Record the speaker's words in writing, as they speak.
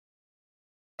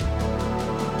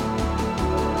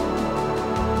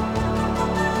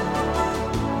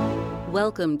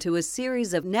Welcome to a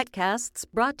series of netcasts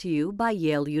brought to you by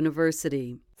Yale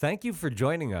University. Thank you for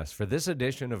joining us for this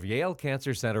edition of Yale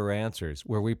Cancer Center Answers,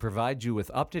 where we provide you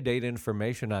with up-to-date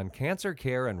information on cancer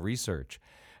care and research.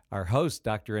 Our host,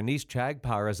 Dr. Anees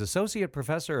Chagpar, is Associate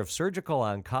Professor of Surgical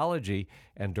Oncology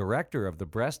and Director of the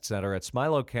Breast Center at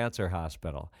Smilow Cancer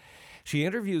Hospital. She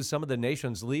interviews some of the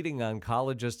nation's leading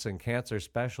oncologists and cancer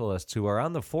specialists who are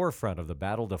on the forefront of the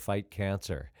battle to fight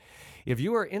cancer. If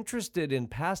you are interested in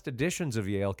past editions of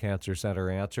Yale Cancer Center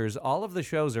Answers, all of the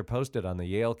shows are posted on the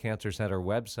Yale Cancer Center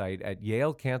website at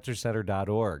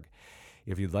yalecancercenter.org.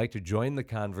 If you'd like to join the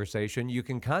conversation, you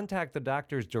can contact the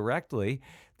doctors directly.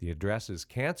 The address is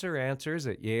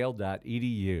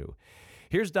canceranswers@yale.edu.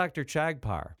 Here's Dr.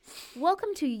 Chagpar.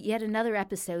 Welcome to yet another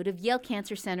episode of Yale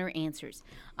Cancer Center Answers.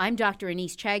 I'm Dr.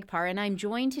 Anees Chagpar, and I'm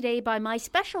joined today by my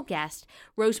special guest,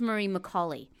 Rosemary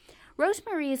McCauley.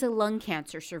 Rosemary is a lung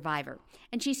cancer survivor,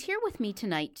 and she's here with me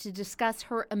tonight to discuss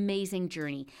her amazing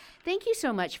journey. Thank you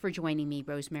so much for joining me,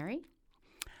 Rosemary.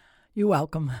 You're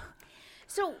welcome.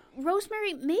 So,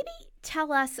 Rosemary, maybe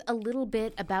tell us a little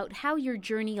bit about how your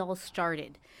journey all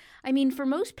started. I mean, for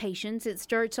most patients, it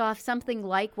starts off something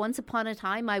like, once upon a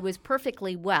time, I was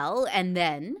perfectly well, and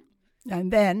then...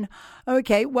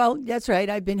 Okay, well, that's right.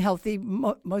 I've been healthy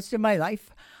most of my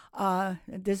life.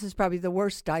 This is probably the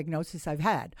worst diagnosis I've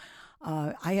had.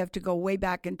 I have to go way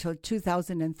back until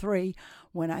 2003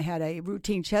 when I had a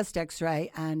routine chest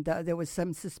x-ray, and there was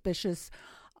some suspicious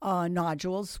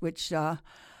nodules, which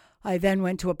I then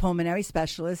went to a pulmonary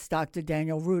specialist, Dr.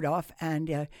 Daniel Rudolph,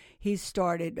 and he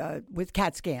started with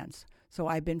CAT scans. So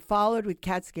I've been followed with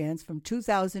CAT scans from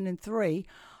 2003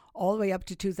 all the way up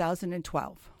to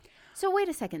 2012. So wait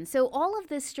a second. So all of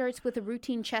this starts with a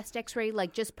routine chest x-ray,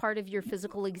 like just part of your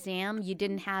physical exam? You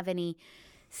didn't have any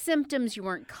symptoms, you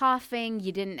weren't coughing,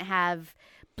 you didn't have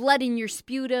blood in your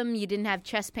sputum, you didn't have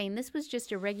chest pain. This was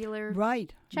just a regular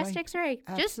chest x-ray.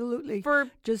 Absolutely.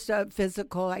 Just a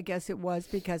physical, I guess it was,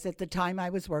 because at the time I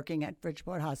was working at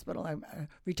Bridgeport Hospital. I'm a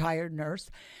retired nurse.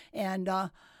 And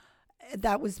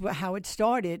that was how it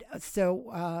started.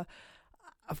 So,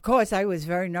 of course, I was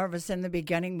very nervous in the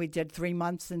beginning. We did 3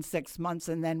 months and 6 months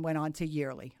and then went on to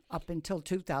yearly up until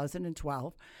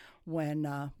 2012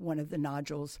 when one of the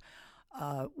nodules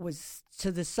was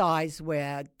to the size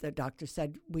where the doctor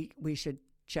said we should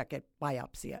check it,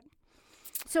 biopsy it.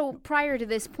 So prior to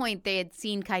this point, they had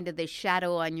seen kind of this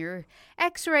shadow on your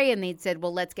x-ray, and they'd said,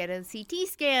 well, let's get a CT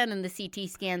scan. And the CT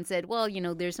scan said, well,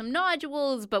 there's some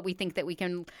nodules, but we think that we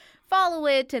can follow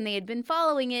it. And they had been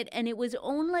following it. And it was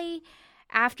only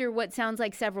after what sounds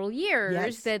like several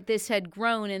years that this had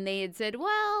grown, and they had said,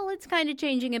 well, it's kind of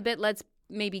changing a bit. Let's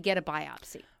maybe get a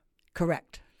biopsy.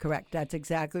 Correct. That's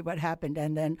exactly what happened.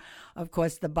 And then, of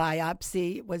course, the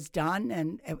biopsy was done,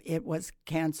 and it was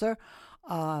cancer.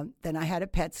 Then I had a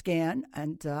PET scan,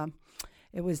 and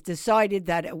it was decided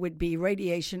that it would be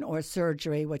radiation or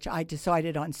surgery, which I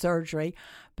decided on surgery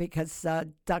because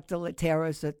Dr. Latero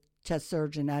is a chest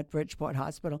surgeon at Bridgeport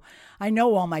Hospital. I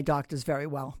know all my doctors very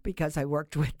well because I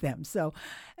worked with them. So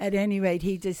at any rate,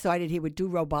 he decided he would do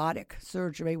robotic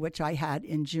surgery, which I had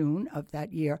in June of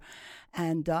that year.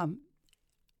 And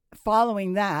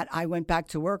following that, I went back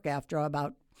to work after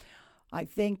about, I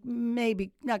think,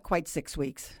 maybe not quite 6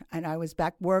 weeks. And I was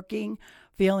back working,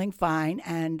 feeling fine,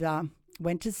 and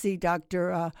went to see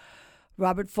Dr.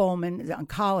 Robert Folman, the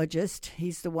oncologist.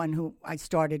 He's the one who I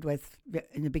started with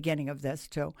in the beginning of this,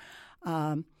 too.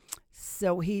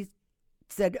 So he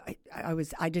said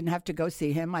I didn't have to go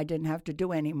see him. I didn't have to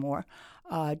do any more,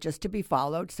 just to be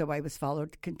followed. So I was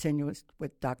followed continuous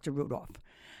with Dr. Rudolph.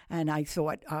 And I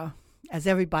thought, as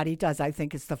everybody does, I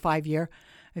think it's the 5-year,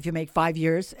 if you make 5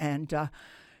 years. And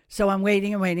so I'm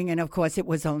waiting, and of course it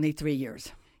was only 3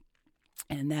 years.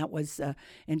 And that was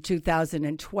in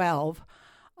 2012.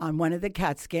 On one of the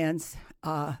CAT scans,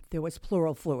 there was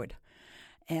pleural fluid.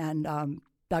 And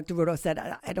Dr. Rudolph said,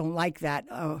 I don't like that.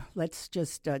 Let's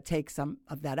just take some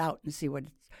of that out and see what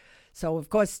it's. So, of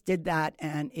course, did that,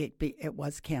 and it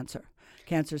was cancer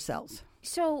cells.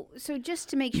 So just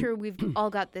to make sure we've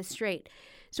all got this straight.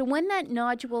 So when that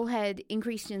nodule had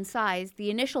increased in size,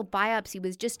 the initial biopsy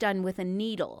was just done with a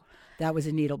needle. That was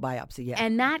a needle biopsy, yeah.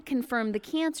 And that confirmed the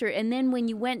cancer. And then when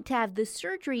you went to have the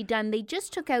surgery done, they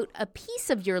just took out a piece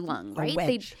of your lung, right? A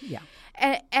wedge, yeah.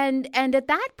 And at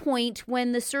that point,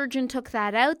 when the surgeon took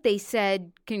that out, they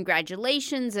said,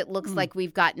 congratulations, it looks like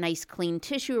we've got nice clean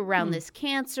tissue around this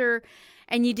cancer,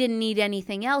 and you didn't need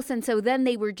anything else. And so then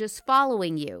they were just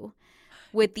following you.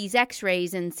 with these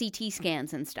x-rays and CT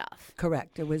scans and stuff.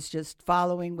 Correct. It was just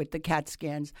following with the CAT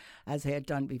scans as I had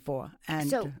done before. And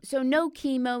So no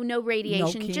chemo, no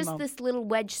radiation, chemo. just this little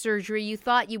wedge surgery. You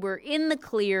thought you were in the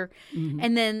clear.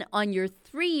 And then on your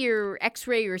 3-year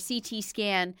x-ray or CT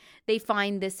scan, they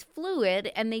find this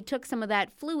fluid, and they took some of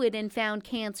that fluid and found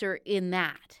cancer in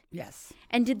that. yes.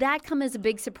 And did that come as a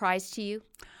big surprise to you?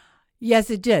 Yes,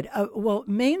 it did. Well,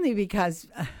 mainly because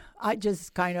I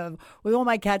just kind of, with all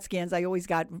my CAT scans, I always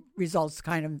got results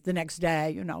kind of the next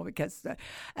day, because,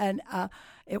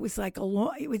 it was like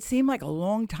it would seem like a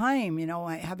long time,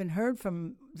 I haven't heard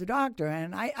from the doctor,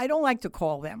 and I don't like to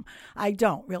call them. I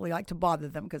don't really like to bother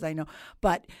them because I know,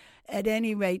 but at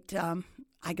any rate,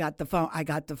 I got the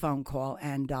phone call,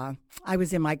 and I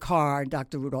was in my car, and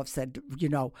Dr. Rudolph said,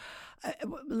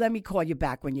 let me call you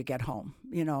back when you get home,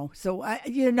 So,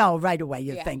 right away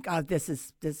you think, oh, this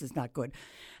is not good.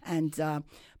 And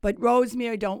but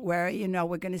Rosemary, don't worry,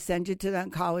 we're going to send you to the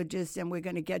oncologist, and we're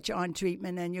going to get you on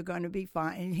treatment, and you're going to be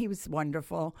fine. And he was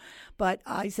wonderful. But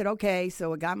I said, okay,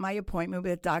 so I got my appointment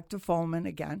with Dr. Folman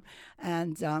again,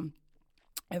 and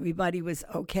everybody was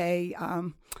okay.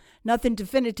 Nothing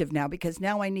definitive now, because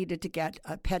now I needed to get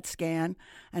a PET scan,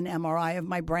 an MRI of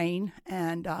my brain,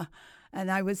 and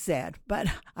I was sad. But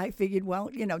I figured, well,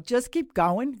 just keep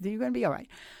going. You're going to be all right.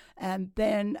 And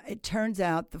then it turns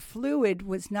out the fluid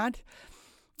was not,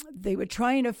 they were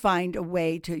trying to find a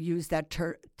way to use that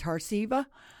Tarceva,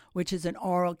 which is an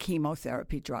oral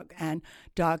chemotherapy drug. And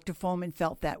Dr. Folman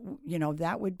felt that,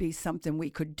 that would be something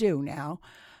we could do now.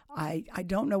 I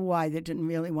don't know why they didn't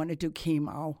really want to do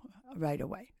chemo right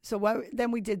away. So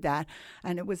then we did that,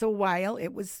 and it was a while.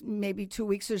 It was maybe 2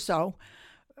 weeks or so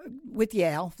with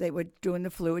Yale. They were doing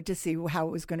the fluid to see how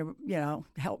it was going to,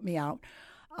 help me out.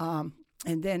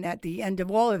 And then at the end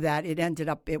of all of that, it ended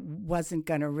up it wasn't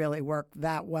going to really work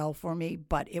that well for me,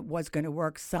 but it was going to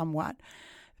work somewhat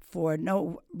for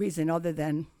no reason other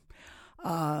than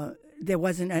there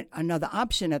wasn't another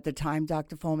option at the time.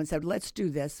 Dr. Folman said, let's do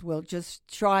this. We'll just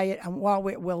try it, and while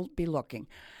we'll be looking.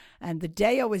 And the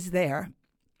day I was there,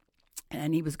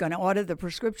 and he was going to order the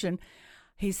prescription,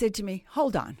 he said to me,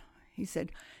 hold on. He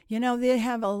said, they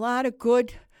have a lot of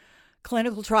good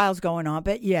clinical trials going on up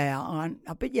at Yale.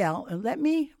 Let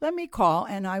me call,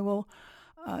 and I will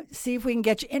see if we can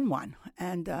get you in one.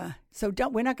 And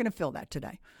we're not going to fill that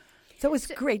today. So it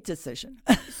was a great decision.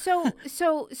 So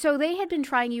they had been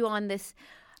trying you on this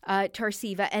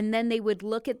Tarceva, and then they would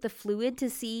look at the fluid to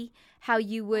see how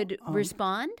you would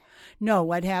respond? No,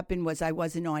 what happened was I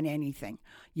wasn't on anything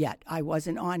yet. I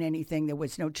wasn't on anything. There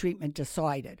was no treatment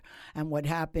decided. And what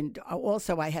happened,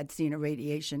 also I had seen a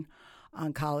radiation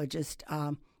oncologist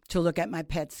to look at my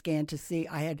PET scan to see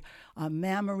I had a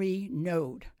mammary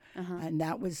node. And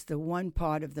that was the one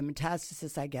part of the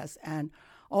metastasis, I guess. And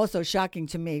also shocking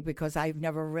to me because I've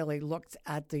never really looked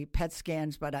at the PET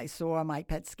scans, but I saw my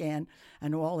PET scan,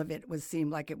 and all of it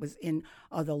seemed like it was in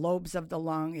the lobes of the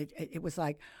lung. It was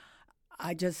like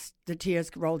the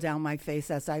tears rolled down my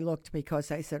face as I looked, because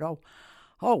I said,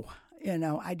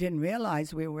 I didn't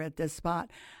realize we were at this spot.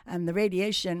 And the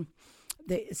radiation,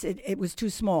 it was too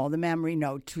small, the mammary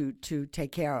node, to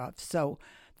take care of. So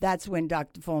that's when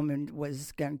Dr. Folman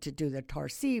was going to do the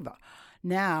Tarceva.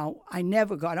 Now, I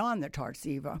never got on the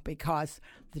Tarceva because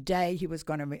the day he was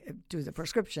going to do the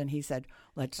prescription, he said,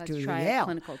 let's do the Yale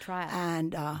clinical trial.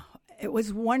 And it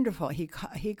was wonderful. He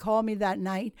called me that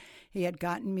night. He had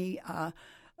gotten me,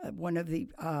 one of the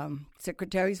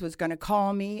secretaries was going to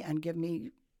call me and give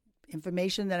me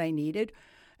information that I needed.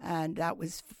 And that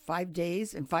was 5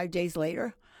 days. And 5 days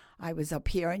later, I was up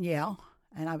here in Yale,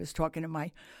 and I was talking to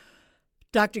my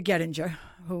Dr. Gettinger,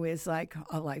 who is like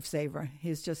a lifesaver.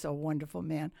 He's just a wonderful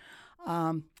man.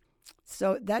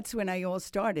 So that's when I all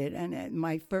started. And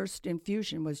my first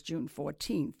infusion was June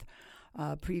 14th.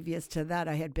 Previous to that,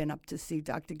 I had been up to see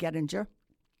Dr. Gettinger.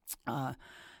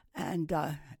 And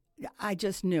I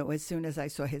just knew as soon as I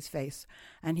saw his face.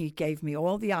 And he gave me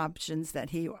all the options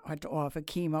that he had to offer.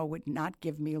 Chemo would not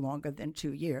give me longer than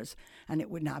 2 years. And it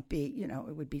would not be,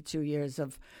 it would be 2 years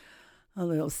of a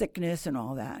little sickness and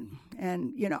all that.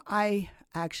 And, I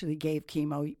actually gave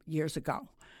chemo years ago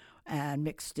and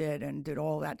mixed it and did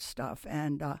all that stuff.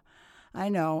 And I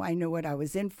knew what I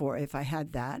was in for if I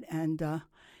had that. And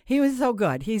he was so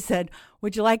good. He said,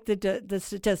 would you like the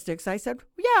statistics? I said,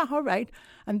 yeah, all right.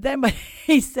 And then when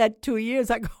he said 2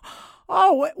 years, I go,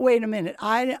 oh, wait a minute.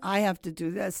 I have to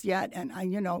do this yet. And,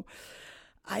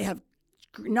 I have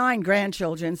 9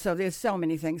 grandchildren, so there's so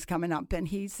many things coming up. And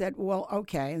he said, well,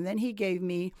 okay. And then he gave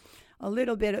me a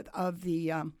little bit of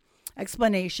the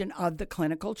explanation of the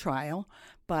clinical trial.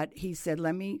 But he said,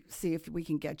 let me see if we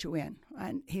can get you in.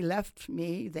 And he left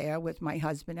me there with my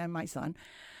husband and my son.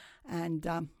 And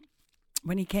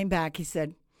when he came back, he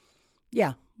said,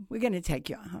 yeah, we're going to take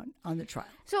you on the trial.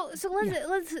 So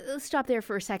let's stop there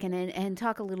for a second and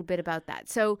talk a little bit about that.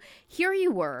 So here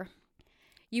you were.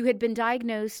 You had been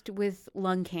diagnosed with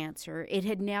lung cancer. It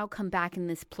had now come back in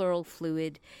this pleural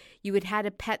fluid. You had had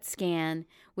a PET scan,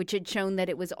 which had shown that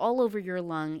it was all over your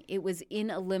lung. It was in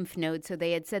a lymph node, so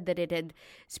they had said that it had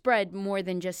spread more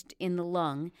than just in the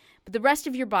lung. But the rest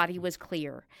of your body was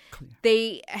clear.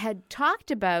 They had talked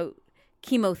about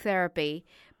chemotherapy,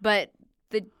 but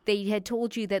they had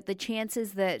told you that the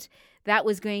chances that that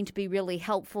was going to be really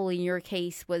helpful in your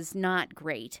case was not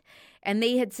great. And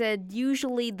they had said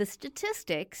usually the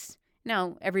statistics,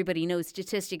 now everybody knows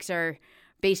statistics are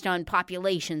based on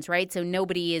populations, right? So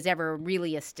nobody is ever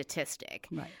really a statistic.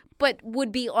 Right. But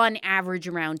would be on average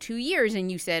around 2 years.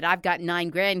 And you said, I've got 9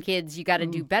 grandkids. You got to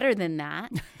do better than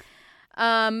that.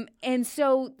 And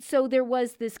so there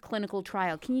was this clinical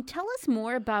trial. Can you tell us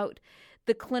more about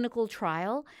the clinical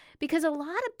trial? Because a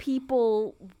lot of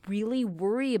people really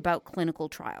worry about clinical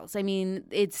trials. I mean,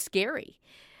 it's scary.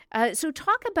 So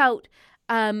talk about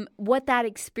what that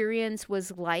experience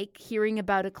was like, hearing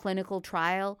about a clinical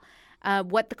trial,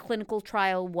 what the clinical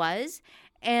trial was,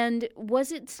 and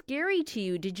was it scary to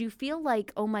you? Did you feel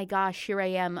like, oh my gosh, here I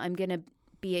am, I'm going to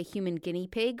be a human guinea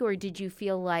pig? Or did you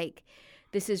feel like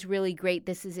this is really great,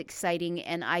 this is exciting,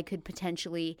 and I could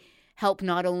potentially help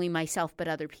not only myself but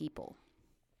other people?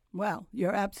 Well,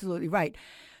 you're absolutely right.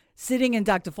 Sitting in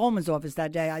Dr. Folman's office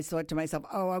that day, I thought to myself,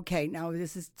 oh, okay, now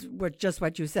this is just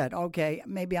what you said. Okay,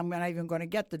 maybe I'm not even going to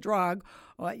get the drug.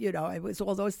 Or, it was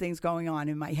all those things going on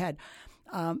in my head.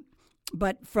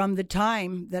 But from the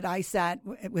time that I sat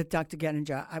with Dr.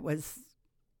 Gettinger,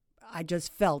 I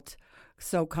just felt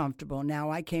so comfortable. Now,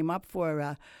 I came up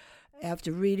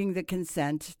after reading the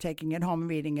consent, taking it home,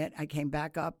 reading it, I came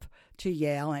back up to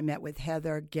Yale. I met with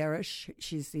Heather Gerish.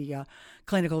 She's the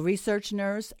clinical research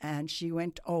nurse, and she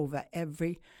went over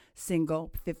every single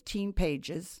 15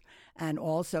 pages and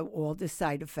also all the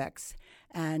side effects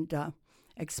and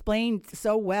explained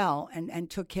so well and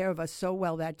took care of us so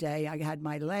well that day. I had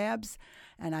my labs,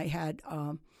 and I had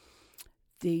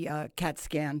the CAT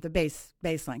scan, the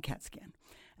baseline CAT scan.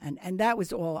 And that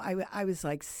was all. I was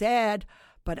like sad,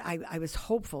 but I was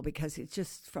hopeful because it's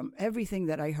just from everything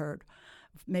that I heard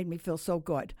made me feel so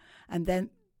good. And then,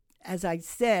 as I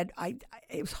said,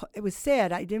 it was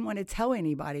sad. I didn't want to tell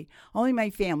anybody, only my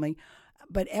family.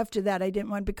 But after that, I didn't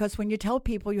want, because when you tell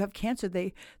people you have cancer,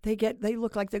 they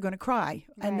look like they're going to cry,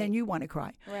 and then you want to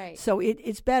cry. Right. So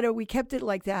it's better. We kept it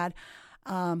like that,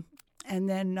 and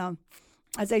then.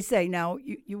 As I say, now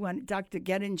you want Dr.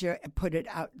 Gettinger put it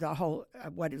out, the whole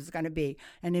what it was going to be,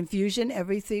 an infusion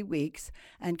every 3 weeks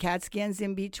and CAT scans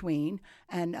in between.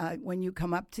 And when you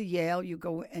come up to Yale, you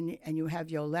go and you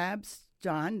have your labs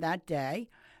done that day,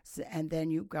 and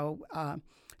then you go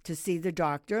to see the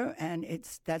doctor, and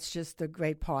that's just the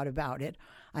great part about it.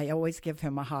 I always give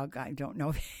him a hug. I don't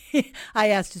know if I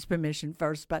asked his permission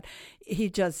first, but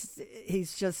he's just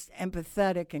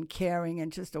empathetic and caring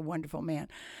and just a wonderful man.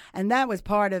 And that was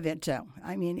part of it too.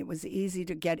 I mean, it was easy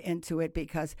to get into it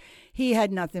because he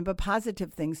had nothing but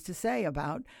positive things to say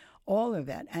about all of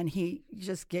it. And he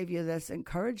just gave you this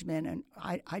encouragement, and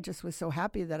I just was so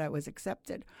happy that I was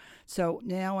accepted. So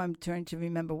now I'm trying to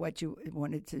remember what you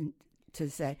wanted to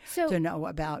say, to know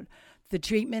about the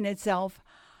treatment itself.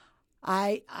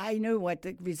 I knew what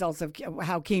the results of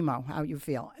how you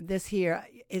feel. This here,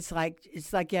 it's like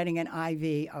getting an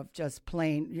IV of just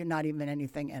plain, you're not even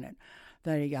anything in it.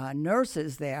 The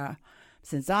nurses there,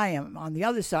 since I am on the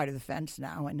other side of the fence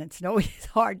now, and it's always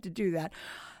hard to do that,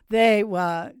 they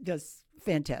were just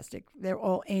fantastic. They're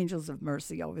all angels of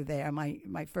mercy over there.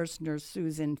 My first nurse,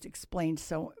 Susan, explained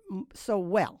so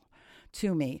well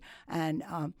to me, and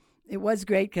it was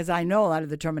great because I know a lot of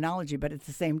the terminology, but at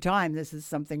the same time, this is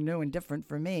something new and different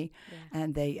for me. Yeah.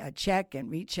 And they check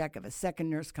and recheck if a second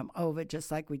nurse come over,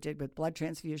 just like we did with blood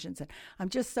transfusions. And I'm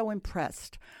just so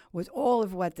impressed with all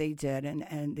of what they did.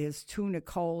 And there's 2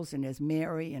 Nicoles, and there's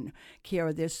Mary and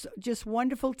Kira. There's just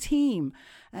wonderful team.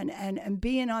 And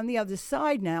being on the other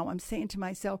side now, I'm saying to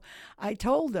myself, I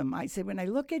told them, I said, when I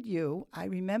look at you, I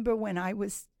remember when I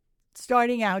was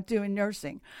starting out doing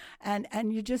nursing, and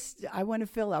I want to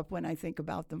fill up when I think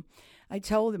about them. I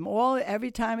told them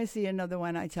every time I see another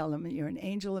one, I tell them, you're an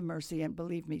angel of mercy, and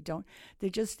believe me, they're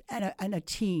just and a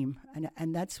team,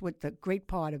 and that's what the great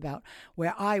part about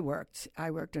where I worked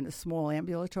in a small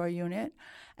ambulatory unit,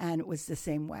 and it was the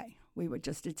same way. We were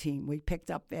just a team. We picked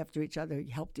up after each other,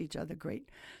 helped each other great.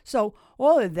 So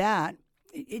all of that,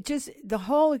 it just, the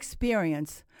whole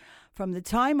experience, from the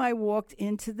time I walked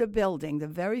into the building, the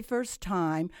very first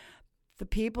time, the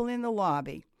people in the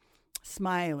lobby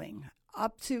smiling,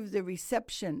 up to the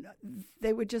reception,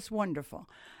 they were just wonderful.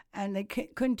 And they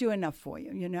couldn't do enough for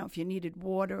you, you know, if you needed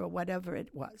water or whatever it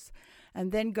was.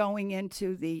 And then going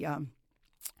into the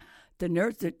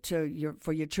nurse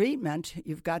for your treatment,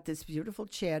 you've got this beautiful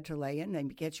chair to lay in. They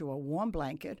get you a warm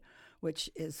blanket, which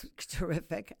is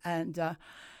terrific. And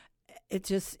it's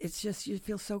just you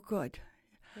feel so good.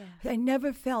 Yeah. I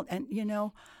never felt, and you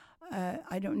know,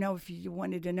 I don't know if you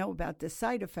wanted to know about the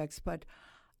side effects, but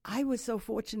I was so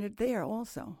fortunate there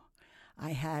also.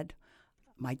 I had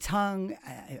my tongue,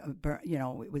 you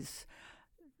know, it was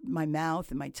my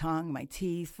mouth and my tongue, my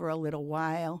teeth for a little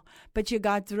while, but you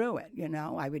got through it, you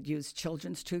know. I would use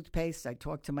children's toothpaste. I'd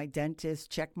talk to my dentist,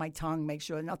 check my tongue, make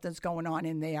sure nothing's going on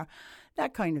in there,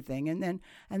 that kind of thing. And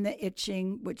the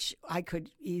itching, which I could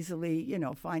easily, you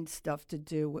know, find stuff to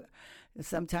do.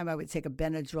 Sometime I would take a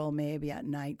Benadryl maybe at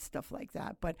night, stuff like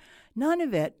that. But none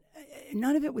of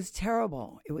it was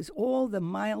terrible. It was all the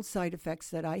mild side effects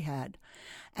that I had.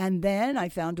 And then I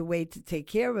found a way to take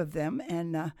care of them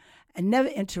and never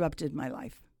interrupted my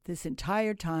life. This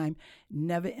entire time,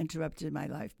 never interrupted my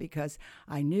life because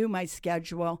I knew my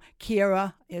schedule.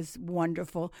 Kira is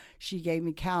wonderful. She gave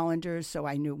me calendars, so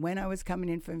I knew when I was coming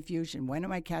in for infusion, when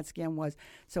my CAT scan was,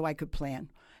 so I could plan.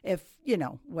 If, you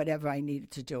know, whatever I needed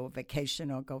to do, a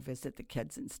vacation or go visit the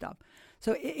kids and stuff.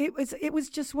 So it was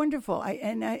just wonderful.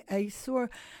 I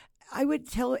would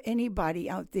tell anybody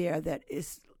out there that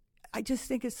I just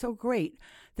think it's so great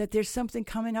that there's something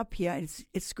coming up here.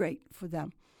 It's great for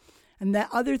them. And the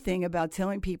other thing about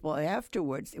telling people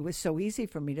afterwards, it was so easy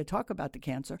for me to talk about the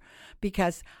cancer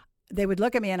because they would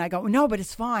look at me and I go, no, but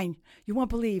it's fine. You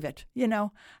won't believe it, you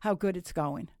know, how good it's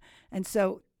going. And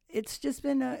so it's just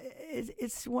been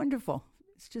it's wonderful.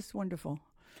 It's just wonderful.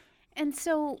 And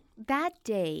so that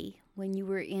day when you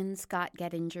were in Scott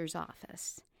Gettinger's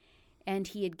office and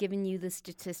he had given you the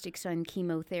statistics on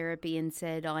chemotherapy and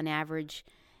said on average,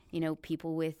 you know,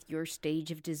 people with your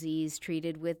stage of disease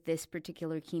treated with this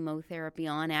particular chemotherapy,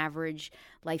 on average,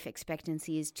 life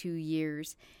expectancy is 2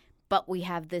 years. But we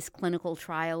have this clinical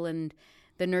trial, and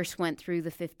the nurse went through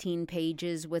the 15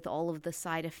 pages with all of the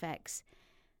side effects.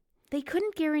 They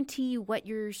couldn't guarantee you what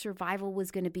your survival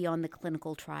was going to be on the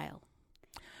clinical trial.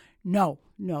 No,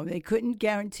 they couldn't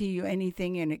guarantee you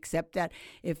anything, and except that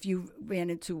if you ran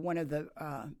into one of the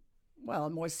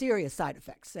more serious side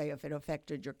effects, say if it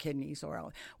affected your kidneys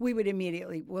we would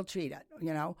immediately, we'll treat it,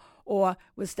 you know, or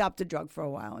we'll stop the drug for a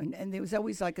while. And there was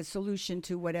always like a solution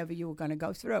to whatever you were going to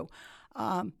go through.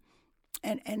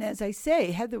 And as I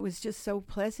say, Heather was just so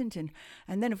pleasant. And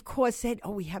then, of course, said,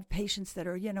 we have patients that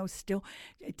are, you know, still.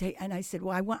 And I said,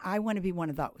 well, I want to be one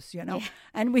of those, you know. Yeah.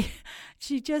 And it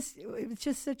was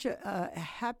just such a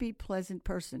happy, pleasant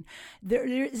person. There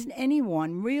isn't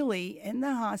anyone really in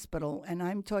the hospital, and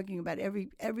I'm talking about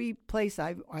every place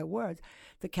I worked,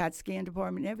 the CAT scan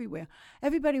department, everywhere.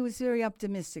 Everybody was very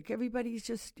optimistic. Everybody's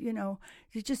just, you know,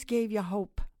 it just gave you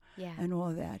hope. Yeah. And all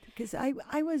of that. Because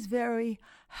I was very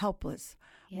helpless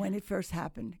when it first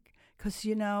happened. Because,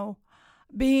 you know,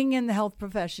 being in the health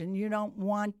profession, you don't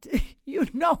want, you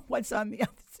know what's on the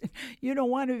other side. You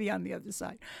don't want to be on the other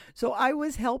side. So I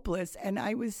was helpless and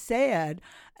I was sad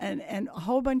and a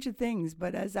whole bunch of things.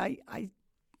 But as I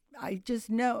just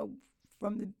know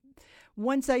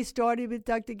once I started with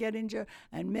Dr. Gettinger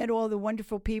and met all the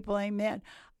wonderful people I met,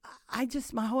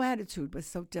 my whole attitude was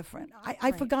so different.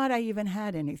 I forgot I even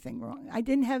had anything wrong. I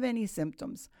didn't have any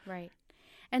symptoms. Right.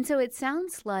 And so it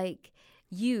sounds like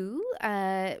you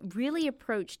really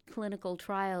approached clinical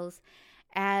trials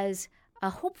as a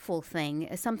hopeful thing,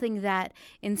 as something that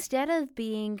instead of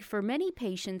being, for many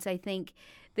patients, I think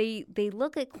they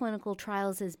look at clinical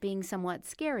trials as being somewhat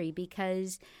scary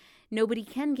because nobody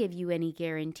can give you any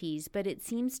guarantees. But it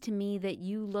seems to me that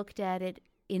you looked at it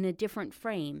in a different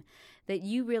frame, that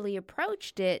you really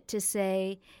approached it to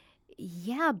say,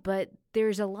 yeah, but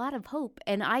there's a lot of hope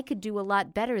and I could do a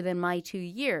lot better than my 2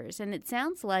 years. And it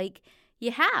sounds like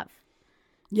you have.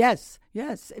 Yes.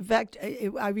 In fact,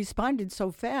 I responded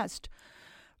so fast.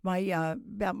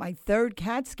 About my third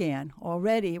CAT scan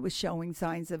already, it was showing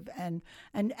signs of, and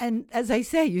as I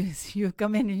say, you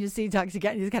come in and you see Dr.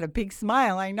 Gettinger, he's got a big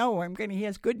smile. I know I'm going to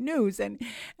hear good news. And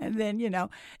then, you know,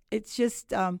 it's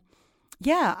just, I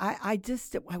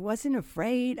wasn't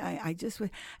afraid. I just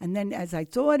was. And then as I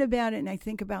thought about it and I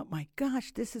think about, my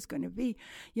gosh, this is going to be,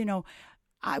 you know,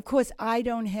 of course, I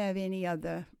didn't have any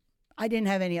other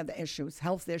issues,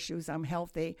 health issues. I'm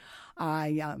healthy.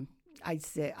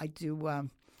 I do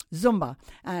Zumba.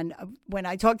 And when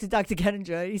I talked to Dr.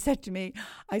 Gettinger, he said to me,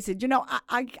 I said,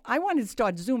 I want to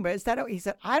start Zumba. Is that? He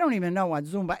said, I don't even know what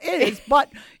Zumba is,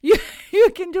 but you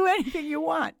can do anything you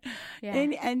want. Yeah.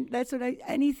 And that's what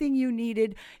anything you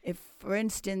needed. If, for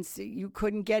instance, you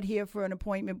couldn't get here for an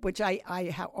appointment, which I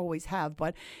always have,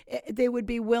 but they would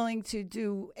be willing to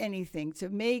do anything to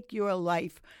make your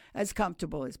life as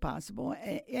comfortable as possible.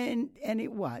 And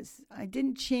it was. I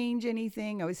didn't change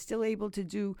anything. I was still able to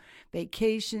do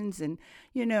vacations and,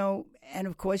 and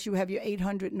of course you have your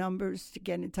 800 numbers to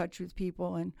get in touch with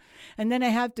people. And then I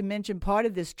have to mention part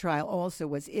of this trial also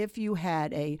was if you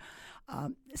had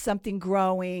something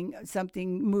growing,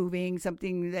 something moving,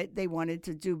 something that they wanted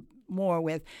to do more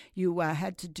with, you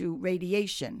had to do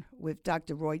radiation with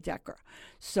Dr. Roy Decker.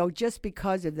 So just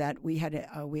because of that, we had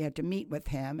to meet with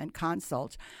him and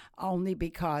consult, only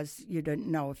because you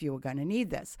didn't know if you were going to need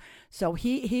this. So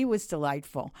he was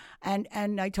delightful, and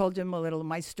I told him a little of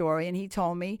my story, and he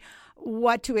told me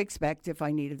what to expect if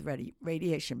I needed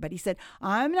radiation. But he said,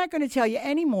 I'm not going to tell you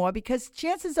any more because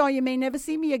chances are you may never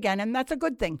see me again, and that's a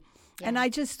good thing. Yeah. And I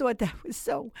just thought that was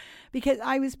so, because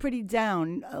I was pretty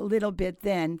down a little bit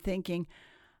then, thinking,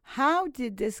 how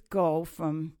did this go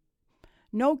from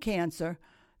no cancer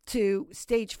to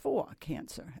stage 4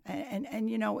 cancer? And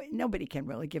nobody can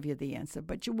really give you the answer,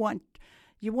 but you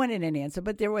wanted an answer,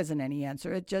 but there wasn't any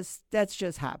answer. That's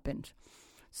just happened.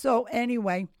 So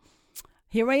anyway,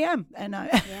 here I am, and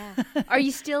Yeah. Are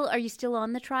you still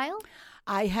on the trial?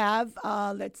 I have,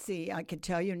 let's see, I can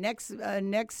tell you,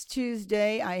 next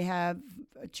Tuesday I have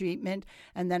a treatment,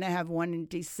 and then I have one in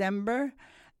December,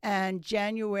 and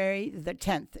January the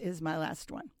 10th is my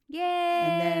last one. Yay!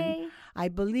 And then I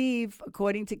believe,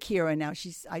 according to Kira,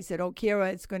 I said, oh,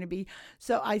 Kira, it's going to be,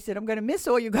 so I said, I'm going to miss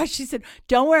all you guys. She said,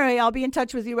 don't worry, I'll be in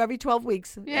touch with you every 12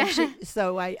 weeks. Yeah.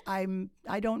 So I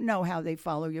don't know how they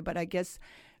follow you, but I guess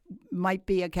might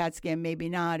be a CAT scan, maybe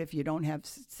not. If you don't have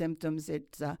symptoms,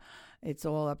 it's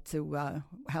all up to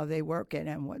how they work it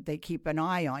and what they keep an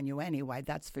eye on you anyway.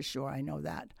 That's for sure. I know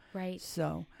that. Right.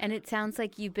 So. And it sounds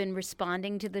like you've been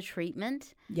responding to the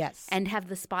treatment. Yes. And have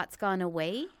the spots gone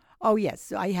away? Oh, yes.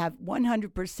 So I have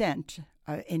 100%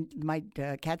 in my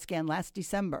CAT scan last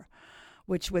December,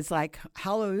 which was like,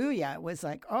 hallelujah. It was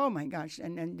like, oh, my gosh.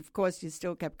 And of course, you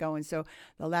still kept going. So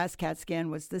the last CAT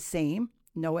scan was the same.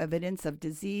 No evidence of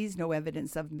disease, no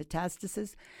evidence of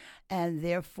metastasis. And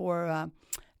therefore,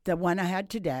 the one I had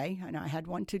today, and I had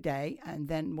one today, and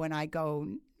then when I go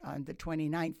on the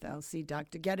 29th, I'll see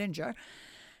Dr. Gettinger,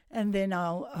 and then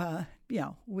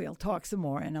we'll talk some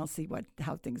more, and I'll see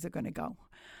how things are going to go.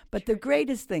 But the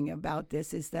greatest thing about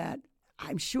this is that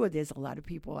I'm sure there's a lot of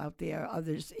people out there,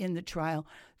 others in the trial,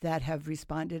 that have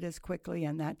responded as quickly,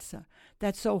 and that's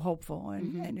so hopeful,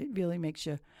 and it really makes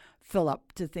you fill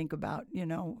up to think about,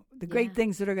 the great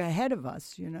things that are ahead of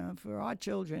us, for our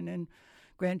children and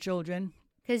grandchildren.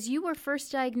 Because you were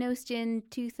first diagnosed in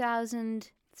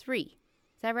 2003. Is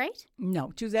that right?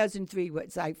 No, 2003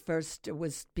 was I first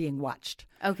was being watched.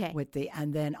 Okay.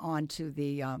 And then on to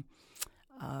the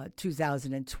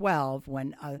 2012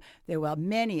 when there were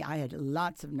many. I had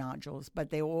lots of nodules,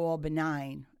 but they were all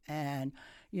benign and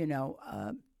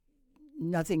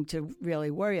nothing to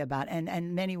really worry about.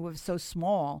 And many were so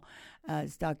small,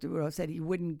 as Dr. Rudolph said, you're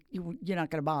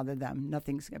not going to bother them.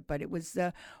 But it was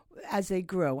as they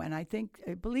grew. And I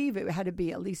believe it had to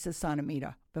be at least a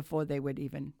centimeter before they would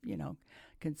even,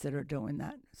 consider doing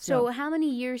that. So how many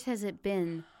years has it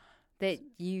been that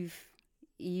you've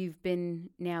been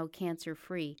now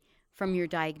cancer-free from your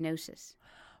diagnosis?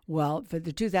 Well, for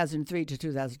the 2003 to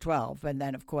 2012, and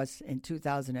then, of course, in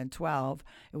 2012,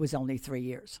 it was only 3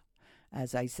 years.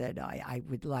 As I said, I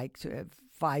would like to have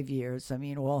 5 years. I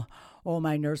mean, all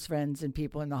my nurse friends and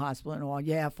people in the hospital and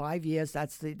all, 5 years,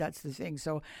 that's the thing.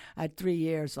 So at 3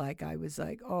 years, I was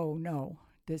like, oh, no,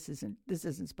 this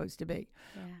isn't supposed to be.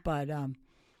 Yeah.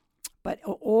 But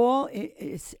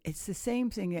it's the same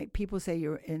thing that people say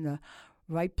you're in the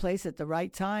right place at the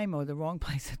right time or the wrong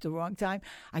place at the wrong time.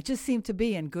 I just seem to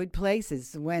be in good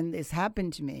places when this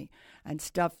happened to me, and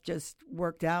stuff just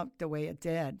worked out the way it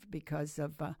did because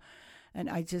of, and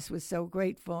I just was so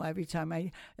grateful every time.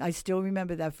 I still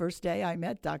remember that first day I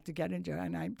met Dr. Gettinger,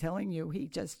 and I'm telling you, he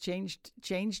just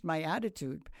changed my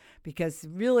attitude because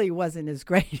it really wasn't as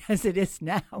great as it is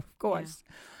now, of course.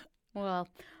 Yeah. Well,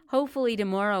 hopefully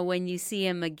tomorrow when you see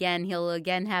him again, he'll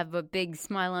again have a big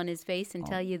smile on his face and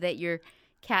tell you that your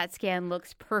CAT scan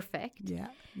looks perfect. Yeah.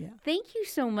 Thank you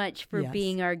so much for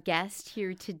being our guest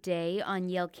here today on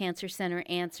Yale Cancer Center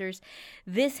Answers.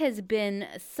 This has been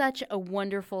such a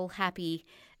wonderful, happy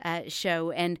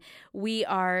show. And we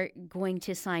are going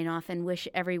to sign off and wish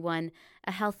everyone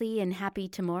a healthy and happy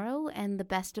tomorrow and the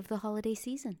best of the holiday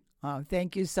season. Oh,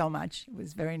 thank you so much. It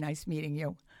was very nice meeting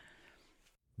you.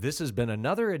 This has been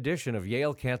another edition of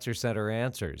Yale Cancer Center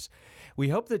Answers. We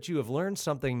hope that you have learned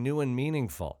something new and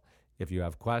meaningful. If you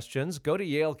have questions, go to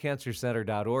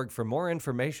yalecancercenter.org for more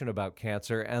information about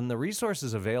cancer and the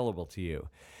resources available to you.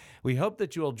 We hope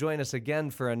that you will join us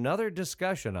again for another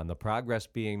discussion on the progress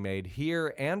being made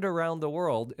here and around the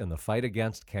world in the fight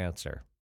against cancer.